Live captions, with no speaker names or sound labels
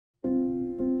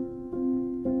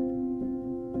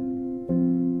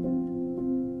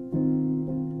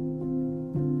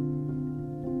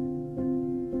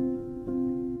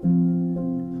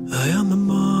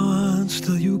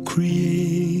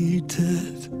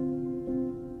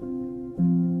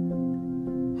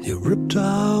ripped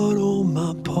out all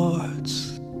my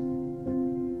parts.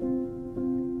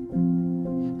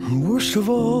 And worst of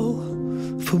all,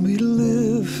 for me to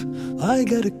live, I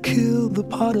gotta kill the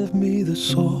part of me that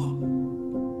saw.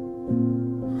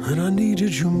 And I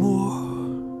needed you more.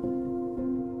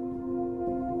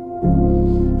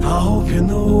 I hope you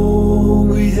know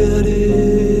we had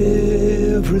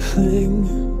everything,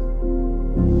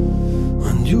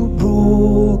 and you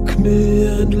broke me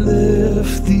and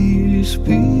left these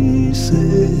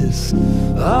pieces.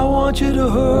 I want you to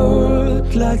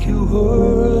hurt like you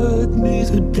hurt me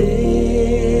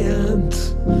today, and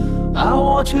I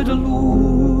want you to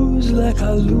lose like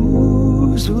I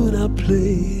lose when I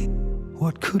play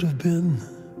what could have been.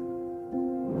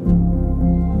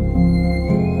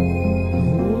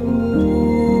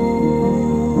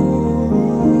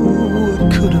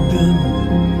 What could have been.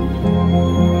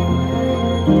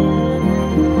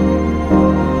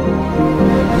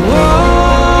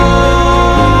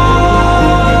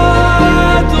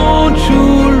 Why don't you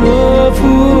love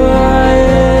who I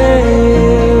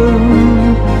am?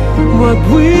 What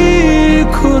we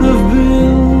could have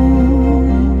been.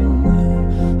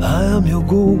 I am your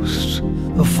ghost,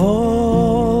 a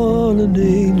fallen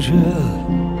angel.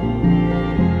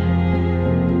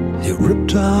 You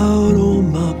ripped out all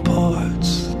my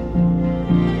parts.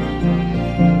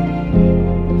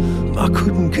 I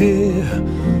couldn't care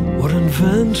what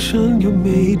invention you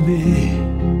made me,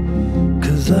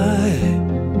 'cause I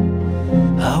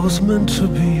was meant to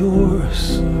be yours.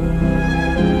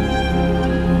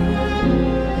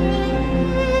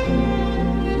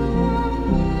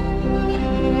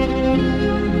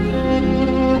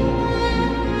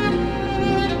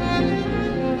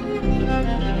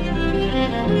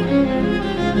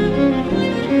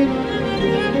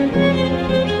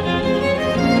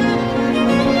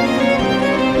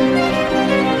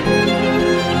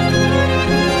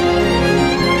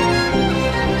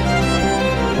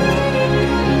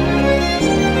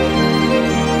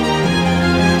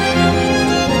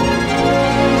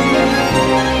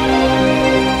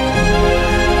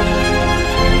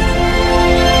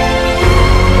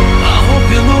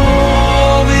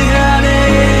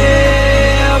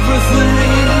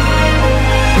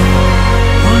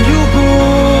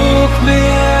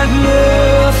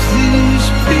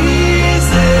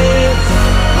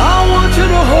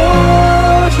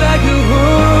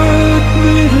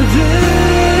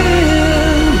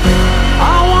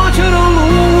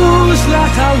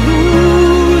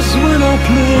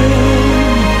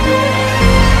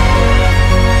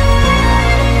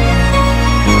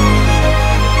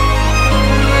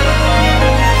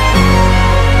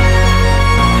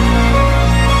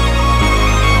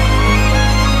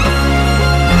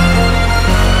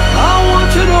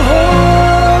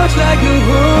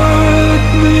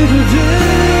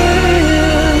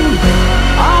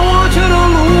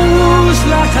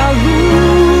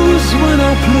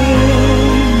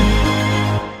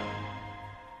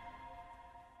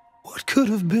 What could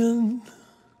have been.